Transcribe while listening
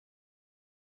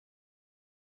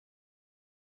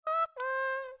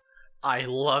I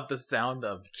love the sound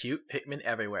of cute Pikmin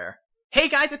everywhere. Hey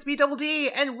guys, it's me Double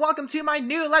D, and welcome to my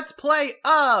new Let's Play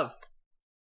of...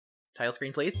 Title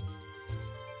screen, please.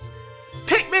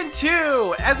 Pikmin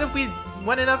 2! As if we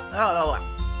went enough... Oh,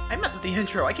 I messed with the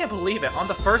intro. I can't believe it. On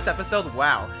the first episode,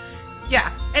 wow.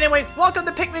 Yeah, anyway, welcome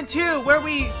to Pikmin 2, where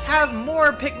we have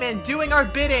more Pikmin doing our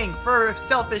bidding for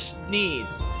selfish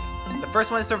needs. The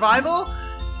first one is survival,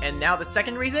 and now the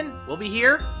second reason will be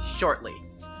here shortly.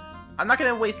 I'm not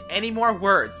going to waste any more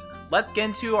words. Let's get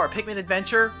into our Pikmin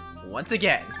adventure once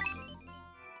again.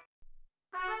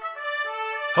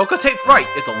 Hocotate Freight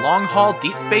is a long-haul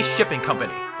deep space shipping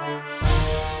company.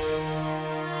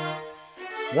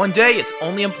 One day, its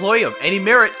only employee of any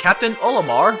merit, Captain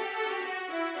Olimar,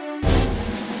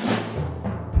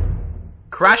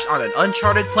 crashed on an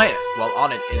uncharted planet while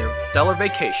on an interstellar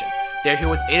vacation. There he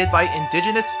was aided by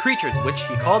indigenous creatures which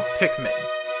he called Pikmin.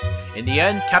 In the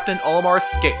end, Captain Olimar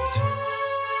escaped.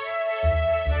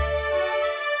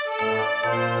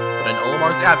 But in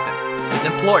Olimar's absence, his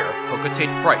employer,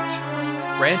 Hocotate Freight,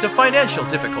 ran into financial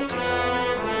difficulties.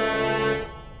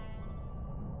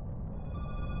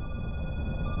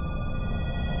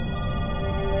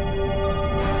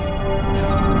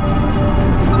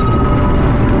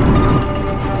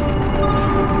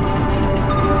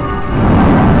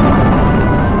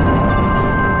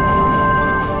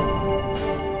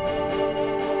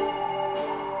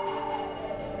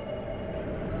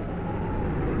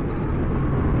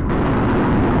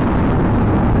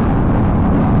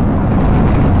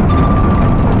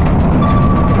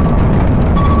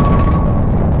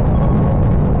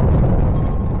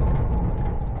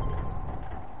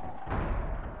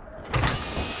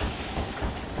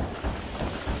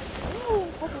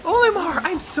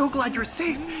 I'm so glad you're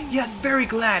safe. Yes, very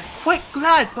glad. Quite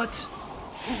glad, but...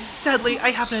 sadly,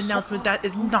 I have an announcement that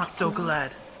is not so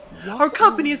glad. Our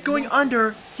company is going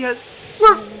under. Yes,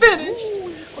 we're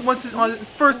finished. Once on his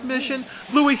first mission,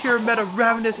 Louie here met a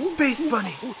ravenous space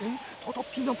bunny.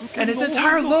 And his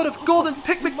entire load of golden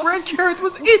Pikmin brand carrots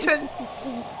was eaten.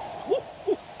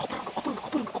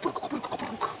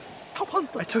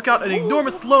 I took out an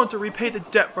enormous loan to repay the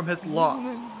debt from his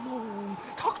loss.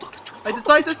 I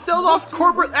decided to sell off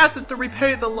corporate assets to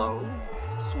repay the loan.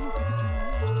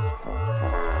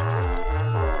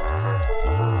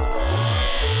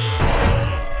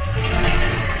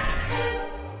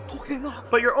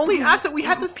 But your only asset we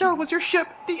had to sell was your ship,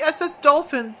 the SS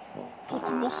Dolphin.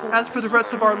 As for the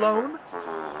rest of our loan...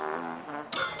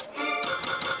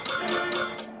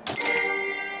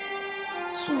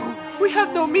 we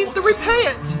have no means to repay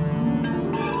it!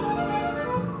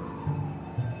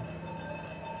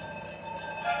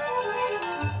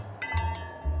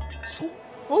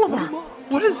 Olimar,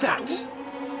 what is that?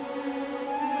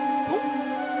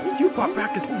 You brought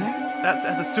back that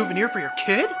as a souvenir for your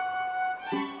kid?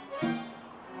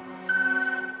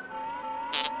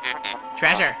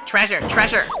 Treasure, treasure,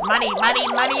 treasure! Money, money,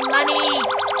 money, money!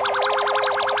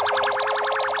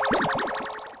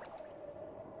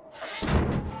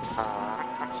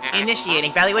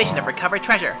 Initiating valuation of recovered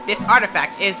treasure. This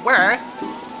artifact is worth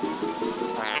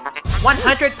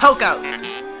 100 Pokos!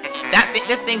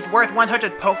 This thing's worth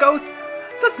 100 Pokos?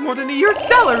 That's more than a year's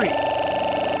salary!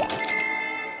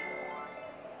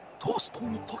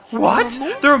 What?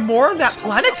 There are more on that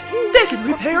planet? They can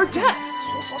repay our debt!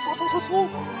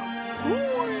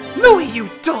 Louie, you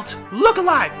dolt! Look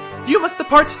alive! You must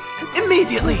depart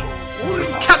immediately!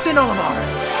 With Captain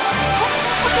Olimar!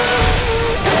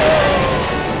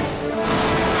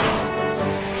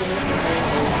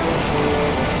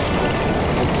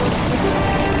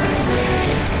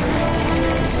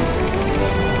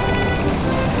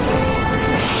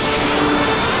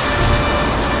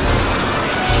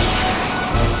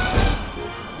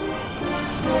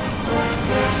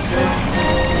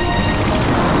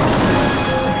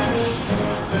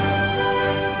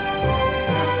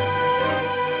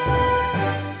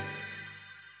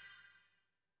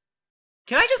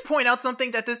 Can I just point out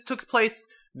something that this took place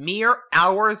mere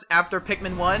hours after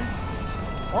Pikmin 1?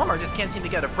 Olimar just can't seem to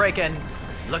get a break, and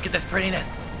look at this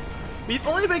prettiness. We've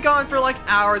only been gone for like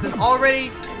hours, and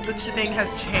already the thing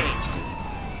has changed.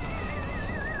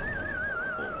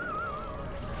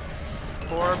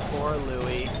 Poor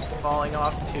Louie, falling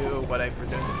off to what I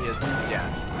presume to be his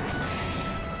death.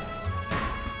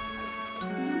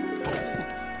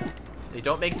 They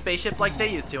don't make spaceships like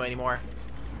they used to anymore.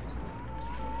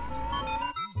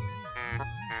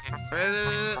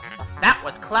 That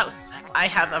was close. I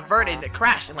have averted the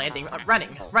crash landing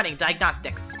running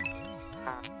diagnostics.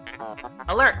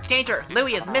 Alert! Danger!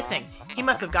 Louie is missing! He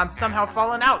must have somehow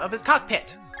fallen out of his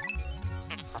cockpit!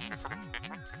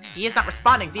 He is not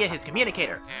responding via his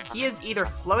communicator. He is either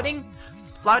flouting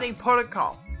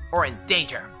protocol, or in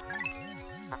danger.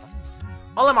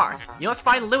 Olimar, you must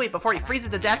find Louie before he freezes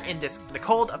to death in the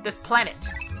cold of this planet.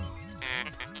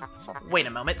 Wait a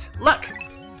moment. Look!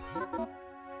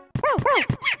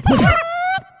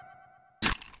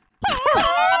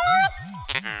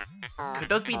 Could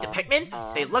those be the Pikmin?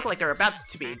 They look like they're about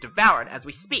to be devoured as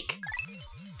we speak.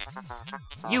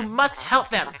 You must help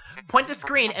them! Point at the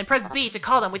screen and press B to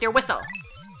call them with your whistle.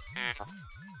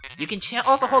 You can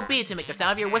also hold B to make the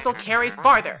sound of your whistle carry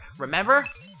farther, remember?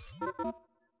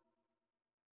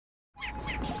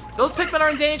 Those Pikmin are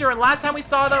in danger, and last time we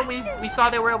saw them, we saw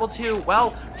they were able to,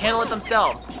 well, handle it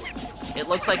themselves. It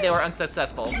looks like they were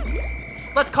unsuccessful.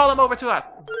 Let's call them over to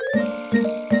us.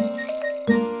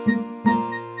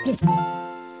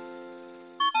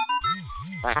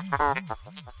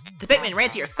 The Pikmin ran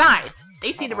to your side.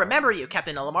 They seem to remember you,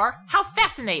 Captain Olimar. How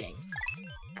fascinating.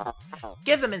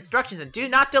 Give them instructions and do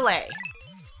not delay.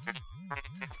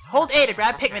 Hold A to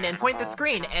grab Pikmin and point at the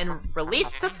screen, and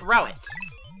release to throw it.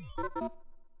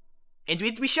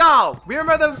 Indeed we shall!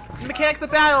 Remember the mechanics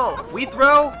of battle! We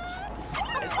throw,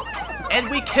 and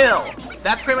we kill!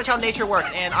 That's pretty much how nature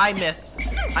works, and I miss.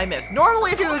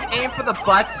 Normally if you aim for the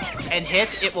butt and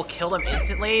hit, it will kill them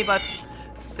instantly, but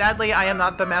sadly I am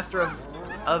not the master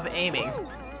of aiming.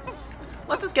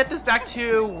 Let's just get this back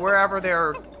to wherever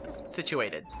they're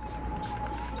situated.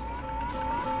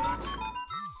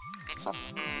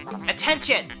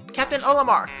 Attention! Captain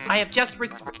Olimar, I have just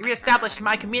re-established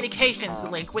my communications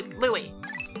link with Louie.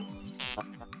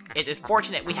 It is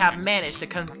fortunate we have managed to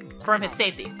confirm his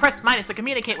safety. Press minus to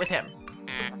communicate with him.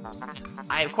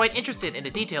 I am quite interested in the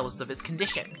details of his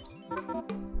condition.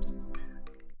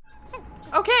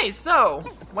 Okay, so,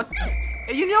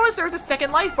 you notice there's a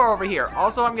second life bar over here.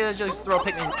 Also, I'm gonna just throw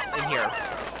Pikmin in here.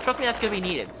 Trust me, that's gonna be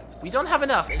needed. We don't have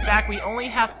enough. In fact, we only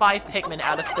have 5 Pikmin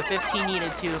out of the 15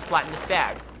 needed to flatten this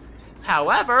bag.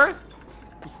 However,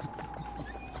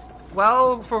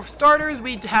 well, for starters,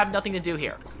 we have nothing to do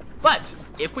here. But,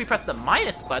 if we press the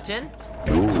minus button...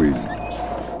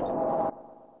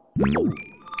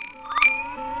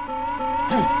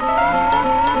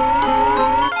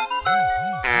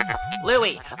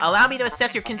 Louie, allow me to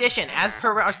assess your condition as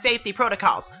per our safety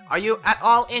protocols. Are you at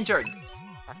all injured?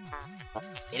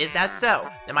 It is that so.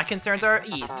 Then my concerns are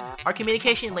eased. Our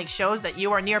communication link shows that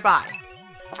you are nearby.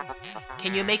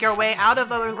 Can you make your way out of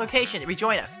the location and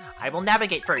rejoin us? I will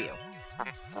navigate for you.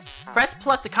 Press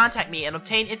plus to contact me and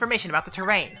obtain information about the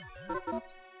terrain.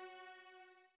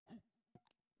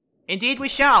 Indeed we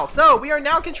shall. So, we are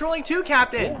now controlling 2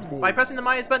 captains. By pressing the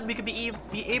minus button, we could be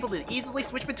able to easily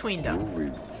switch between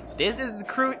them. This is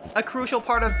a crucial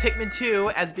part of Pikmin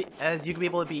 2, as you can be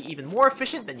able to be even more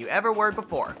efficient than you ever were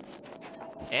before.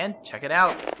 And check it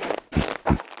out.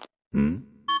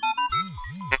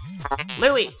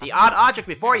 Louie, the odd object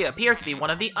before you appears to be one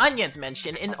of the onions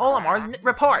mentioned in Olimar's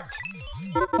report.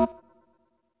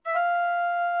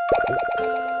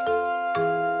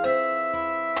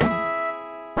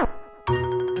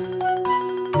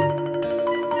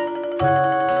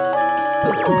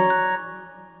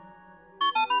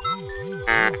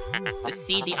 The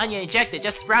seed the onion ejected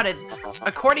just sprouted.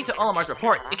 According to Olimar's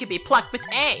report, it can be plucked with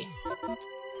A.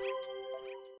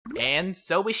 And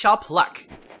so we shall pluck.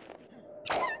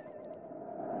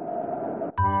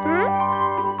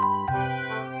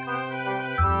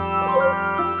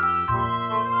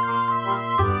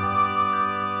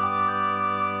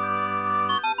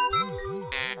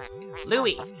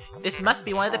 Louie, this must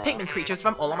be one of the Pikmin creatures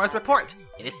from Olimar's report.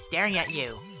 It is staring at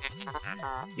you.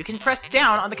 You can press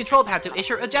down on the control pad to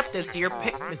issue objectives to your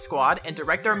Pikmin squad and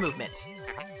direct their movement.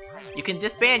 You can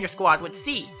disband your squad with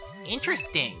C.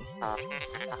 Interesting.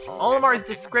 Olimar's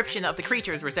description of the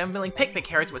creatures resembling Pikmin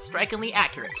carrots was strikingly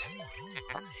accurate.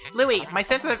 Louie, my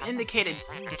sensors have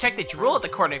detected drool at the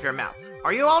corner of your mouth.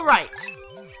 Are you alright?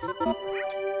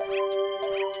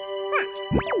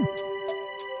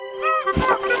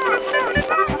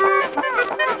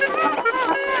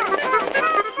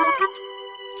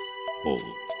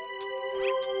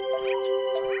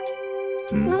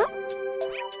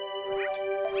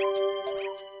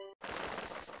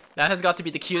 That has got to be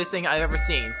the cutest thing I've ever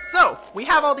seen. So, we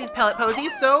have all these pellet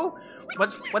posies, so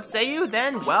what say you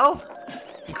then? Well,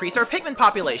 increase our Pikmin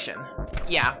population.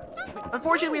 Yeah.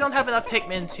 Unfortunately, we don't have enough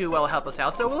Pikmin to, well, help us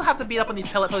out, so we'll have to beat up on these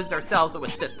pellet posies ourselves to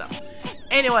assist them.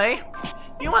 Anyway,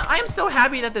 you know what? I am so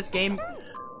happy that this game...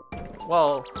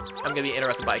 Well, I'm gonna be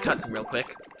interrupted by a cutscene real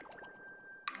quick.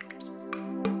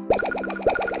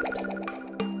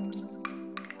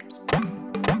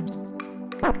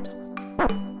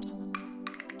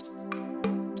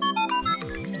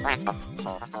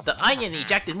 The onion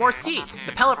ejected more seeds.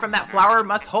 The pellet from that flower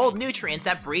must hold nutrients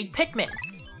that breed Pikmin.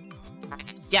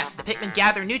 Yes, the Pikmin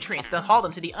gather nutrients to haul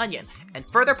them to the onion and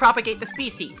further propagate the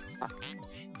species.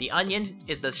 The onion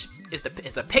is a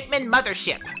Pikmin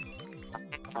mothership.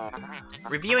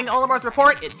 Reviewing Olimar's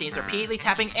report, it seems repeatedly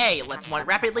tapping A lets one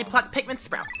rapidly pluck Pikmin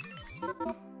sprouts.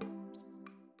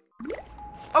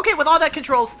 Okay, with all that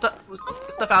control stuff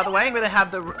out of the way, I'm gonna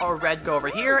have the red go over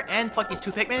here and pluck these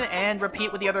 2 Pikmin and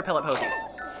repeat with the other pellet posies.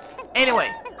 Anyway,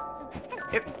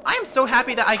 I am so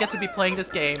happy that I get to be playing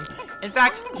this game. In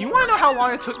fact, you want to know how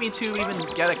long it took me to even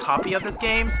get a copy of this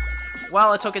game?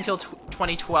 Well, it took until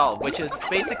 2012, which is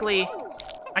basically...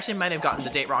 Actually, I might have gotten the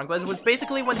date wrong, but it was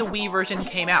basically when the Wii version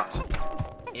came out.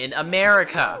 In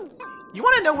America. You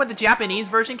want to know when the Japanese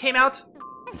version came out?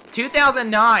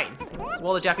 2009!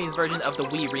 Well, the Japanese version of the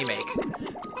Wii remake.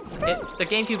 The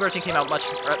Gamecube version came out much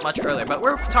earlier, but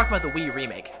we're talking about the Wii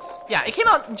remake. Yeah, it came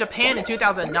out in Japan in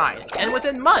 2009, and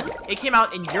within months, it came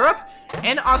out in Europe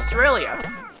and Australia.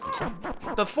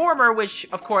 The former, which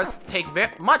of course takes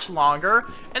much longer,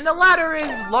 and the latter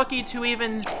is lucky to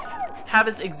even have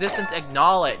its existence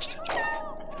acknowledged.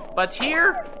 But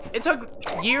here, it took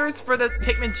years for the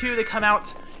Pikmin 2 to come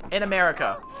out in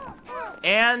America.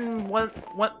 And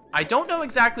I don't know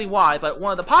exactly why, but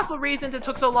one of the possible reasons it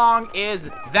took so long is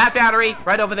that battery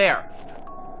right over there.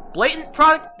 Blatant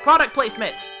product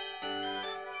placement.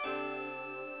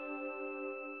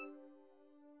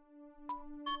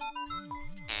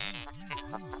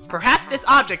 Perhaps this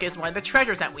object is one of the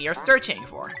treasures that we are searching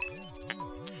for.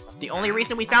 The only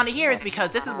reason we found it here is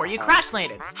because this is where you crash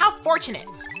landed. How fortunate!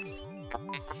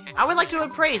 I would like to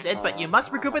appraise it, but you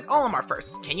must regroup with Olimar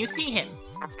first. Can you see him?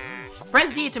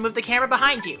 Press Z to move the camera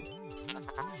behind you.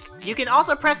 You can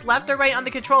also press left or right on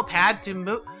the control pad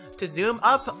to zoom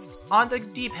up on the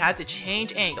D-pad to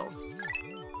change angles.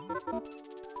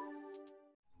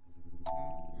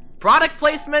 Product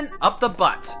placement up the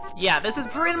butt. Yeah, this is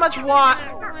pretty much why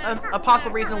a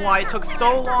possible reason why it took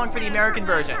so long for the American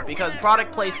version, because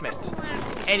product placement.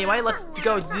 Anyway, let's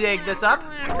go dig this up.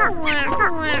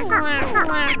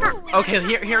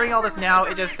 Okay, hearing all this now,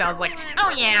 it just sounds like,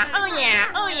 oh yeah, oh yeah,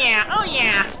 oh yeah, oh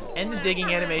yeah, and the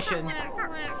digging animation.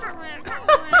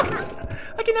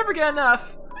 I can never get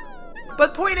enough.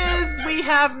 But point is, we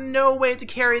have no way to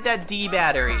carry that D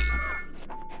battery.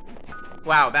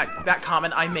 Wow, that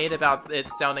comment I made about it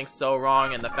sounding so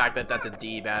wrong and the fact that that's a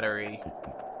D battery.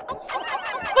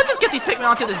 Let's just get these Pikmin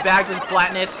onto this bag and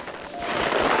flatten it.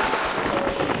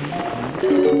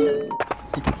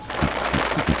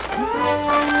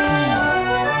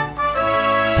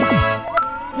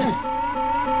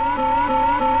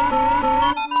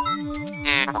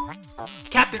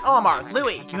 Captain Olimar,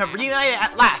 Louie, you have reunited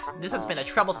at last. This has been a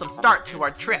troublesome start to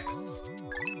our trip.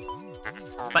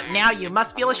 But now you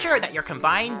must feel assured that your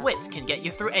combined wits can get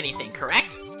you through anything,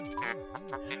 correct?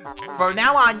 From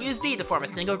now on, use B to form a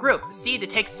single group, C to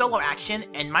take solo action,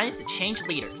 and minus to change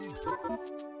leaders.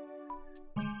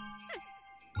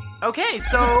 Okay,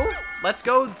 so let's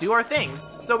go do our things.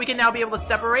 So we can now be able to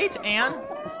separate and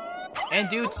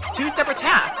do 2 separate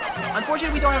tasks.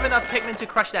 Unfortunately, we don't have enough Pikmin to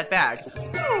crush that bag.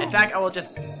 In fact, I will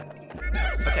just...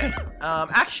 Okay,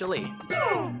 actually,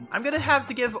 I'm gonna have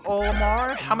to give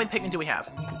Olimar... How many Pikmin do we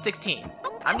have? 16.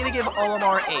 I'm gonna give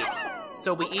Olimar 8.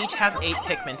 So we each have 8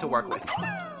 Pikmin to work with.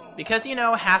 Because, you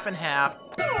know, half and half.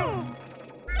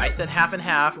 I said half and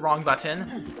half, wrong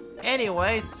button.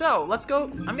 Anyway, so let's go.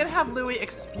 I'm gonna have Louie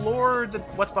explore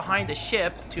what's behind the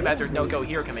ship. Too bad there's no go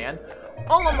here command.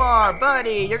 Olimar,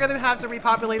 buddy, you're gonna have to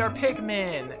repopulate our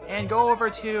Pikmin and go over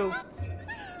to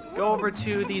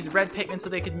these red Pikmin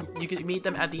so you can meet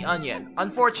them at the Onion.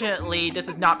 Unfortunately, this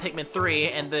is not Pikmin 3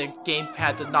 and the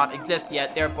gamepad does not exist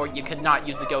yet, therefore you cannot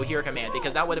use the go here command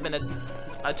because that would have been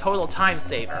a total time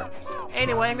saver.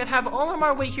 Anyway, I'm gonna have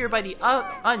Olimar wait here by the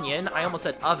Onion, I almost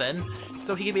said oven,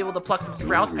 so he can be able to pluck some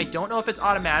sprouts. I don't know if it's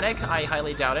automatic, I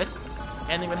highly doubt it.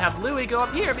 And I'm gonna have Louie go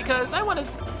up here because I wanna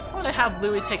have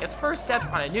Louie take his first steps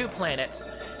on a new planet.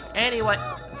 Anyway,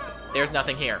 there's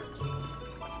nothing here.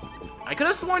 I could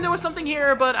have sworn there was something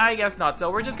here, but I guess not.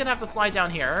 So we're just gonna have to slide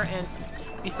down here. And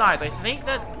besides, I think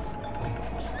that...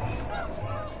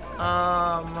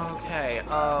 Okay,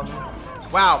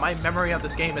 wow, my memory of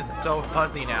this game is so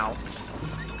fuzzy now.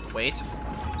 Wait.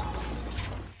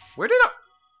 Where did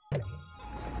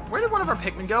one of our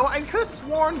Pikmin go? I could have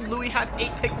sworn Louie had 8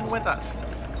 Pikmin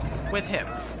with him.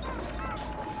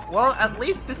 Well, at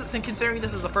least this is, considering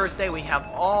this is the first day, we have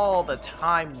all the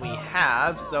time we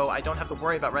have, so I don't have to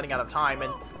worry about running out of time.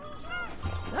 And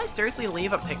did I seriously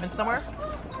leave a Pikmin somewhere?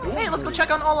 Hey, let's go check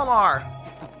on Olimar!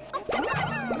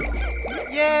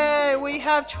 Yay, we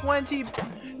have 20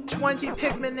 20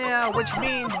 Pikmin now, which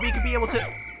means we could be able to...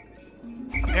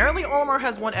 Apparently Olimar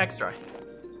has one extra.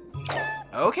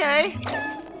 Okay.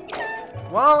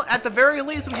 Well, at the very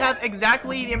least, we have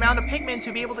exactly the amount of Pikmin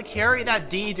to be able to carry that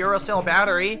D Duracell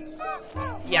battery.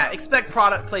 Yeah, expect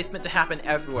product placement to happen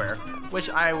everywhere, which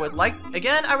I would like...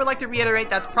 Again, I would like to reiterate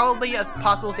that's probably a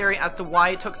possible theory as to why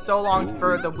it took so long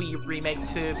for the Wii remake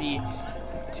to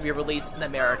be released in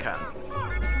America,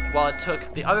 while it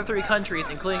took the other 3 countries,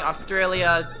 including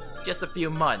Australia, just a few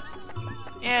months.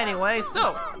 Anyway,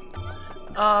 so...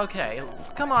 Okay,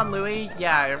 come on, Louie.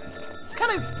 Yeah, it's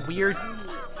kind of weird.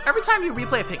 Every time you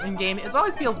replay a Pikmin game, it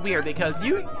always feels weird because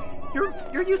you're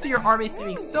used to your army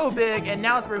seeming so big, and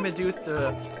now it's been reduced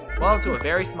to, well, to a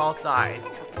very small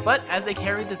size. But as they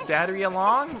carry this battery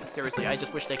along, seriously, I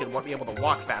just wish they could be able to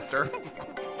walk faster.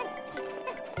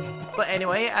 But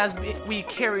anyway, as we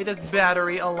carry this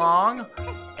battery along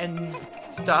and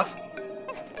stuff,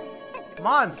 come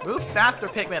on, move faster,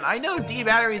 Pikmin. I know D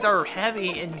batteries are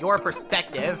heavy in your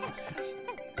perspective,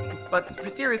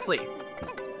 but seriously,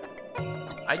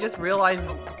 I just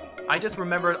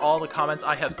remembered all the comments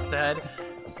I have said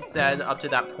up to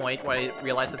that point when I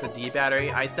realized it's a D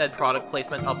battery. I said product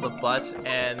placement up the butt,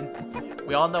 and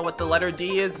we all know what the letter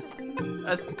D is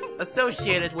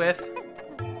associated with.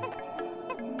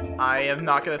 I am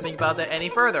not going to think about that any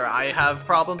further. I have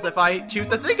problems if I choose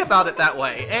to think about it that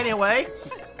way. Anyway,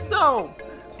 so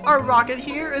our rocket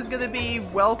here is going to be,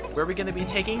 well, where are we going to be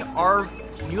taking our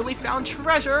newly found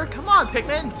treasure? Come on,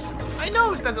 Pikmin. I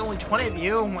know there's only 20 of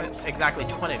you, exactly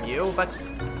 20 of you, but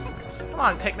come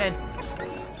on, Pikmin.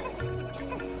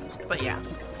 But yeah.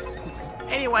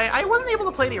 Anyway, I wasn't able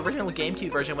to play the original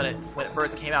Gamecube version when it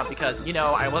first came out because, you know,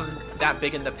 I wasn't that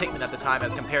big into Pikmin at the time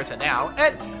as compared to now.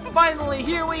 And finally,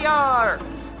 here we are!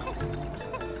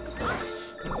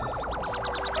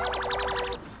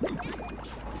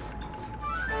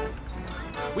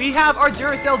 We have our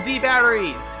Duracell D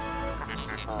battery!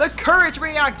 The Courage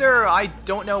Reactor! I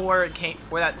don't know where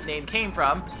that name came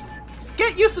from.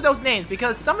 Get used to those names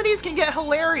because some of these can get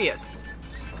hilarious.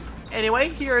 Anyway,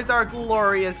 here's our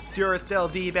glorious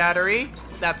Duracell D battery.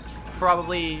 That's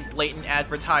probably blatant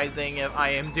advertising if I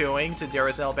am doing to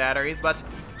Duracell batteries, but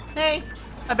hey,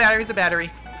 a battery's a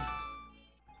battery.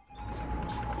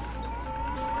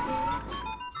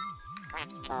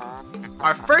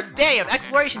 Our first day of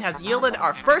exploration has yielded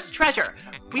our first treasure.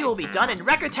 We will be done in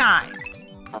record time.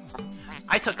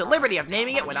 I took the liberty of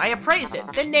naming it when I appraised it.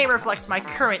 The name reflects my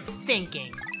current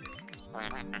thinking.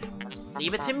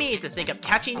 Leave it to me to think up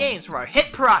catchy names for our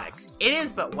hit products. It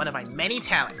is but one of my many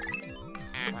talents.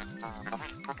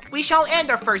 We shall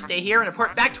end our first day here and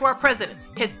report back to our president.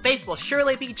 His face will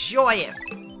surely be joyous.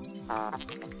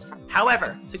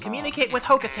 However, to communicate with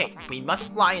Hocotate, we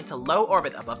must fly into low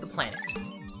orbit above the planet.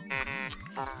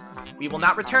 We will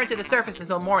not return to the surface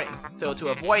until morning, so to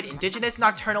avoid indigenous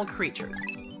nocturnal creatures.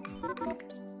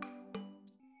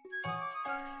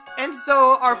 And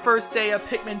so our first day of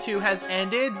Pikmin 2 has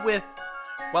ended with,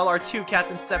 well, our 2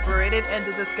 captains separated and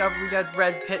the discovery of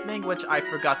Red Pikmin, which I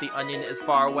forgot the onion is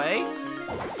far away.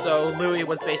 So Louie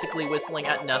was basically whistling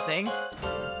at nothing.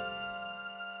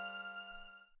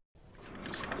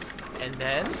 And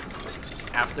then,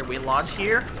 after we launch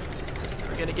here,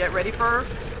 we're gonna get ready for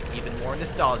even more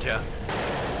nostalgia.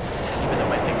 Even though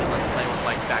my Pikmin Let's Play was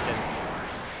like back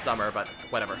in summer, but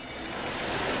whatever.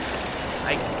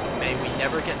 May we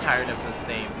never get tired of this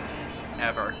theme.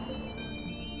 Ever.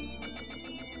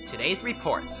 Today's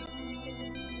report.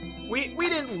 We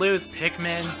didn't lose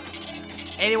Pikmin.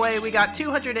 Anyway, we got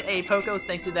 208 Pokos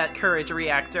thanks to that Courage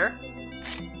Reactor.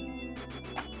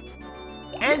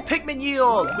 And Pikmin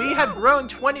yield! We have grown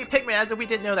 20 Pikmin as if we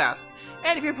didn't know that.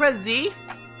 And if you press Z,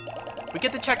 we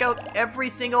get to check out every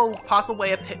single possible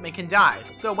way a Pikmin can die.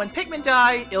 So when Pikmin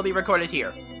die, it'll be recorded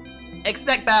here.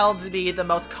 Expect battle to be the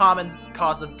most common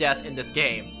cause of death in this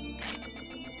game.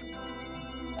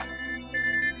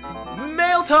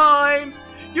 Mail time!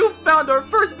 You found our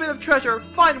first bit of treasure!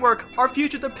 Fine work! Our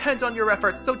future depends on your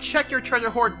efforts, so check your treasure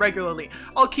hoard regularly.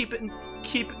 I'll check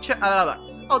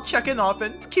in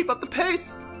often. Keep up the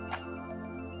pace!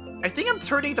 I think I'm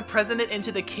turning the president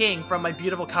into the king from my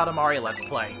beautiful Katamari Let's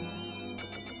Play.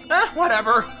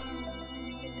 Whatever.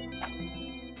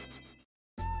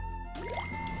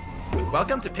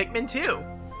 Welcome to Pikmin 2!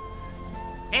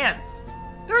 And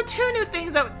there are 2 new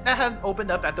things that have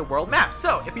opened up at the world map.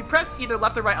 So, if you press either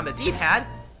left or right on the D-pad,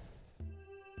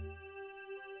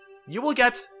 you will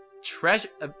get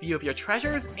a view of your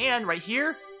treasures, and right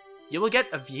here, you will get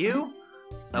a view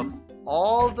of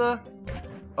all the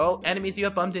enemies you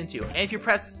have bumped into. And if you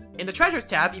press, in the treasures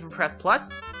tab, if you press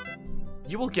plus,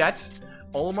 you will get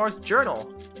Olimar's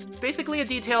journal. basically a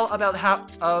detail about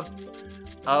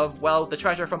well, the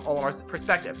treasure from Olimar's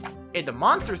perspective. In the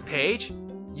monsters page,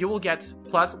 you will get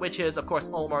plus, which is, of course,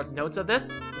 Olimar's notes of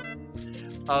this,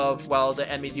 of, well, the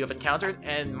enemies you have encountered,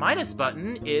 and minus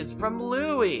button is from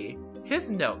Louie,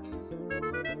 his notes.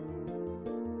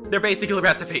 They're basically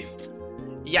recipes.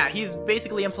 Yeah, he's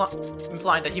basically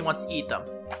implying that he wants to eat them.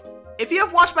 If you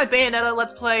have watched my Bayonetta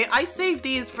Let's Play, I saved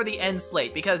these for the end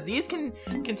slate, because these can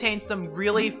contain some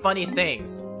really funny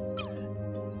things.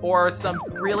 Or some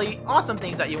really awesome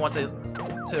things that you want to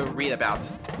read about,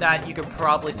 that you could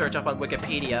probably search up on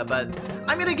Wikipedia, but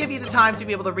I'm gonna give you the time to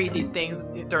be able to read these things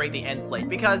during the end slate,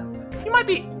 because you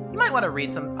might want to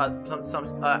read some up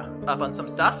on some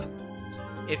stuff,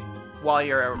 while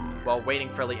you're waiting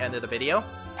for the end of the video.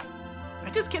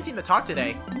 I just can't seem to talk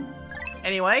today.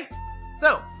 Anyway,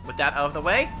 so with that out of the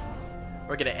way,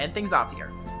 we're gonna end things off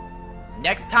here.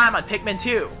 Next time on Pikmin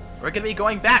 2, we're gonna be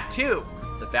going back to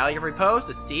the Valley of Repose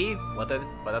to see what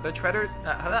other treasure.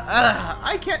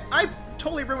 I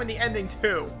totally ruined the ending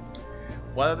too.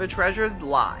 What other treasures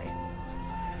lie?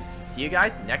 See you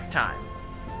guys next time.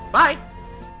 Bye.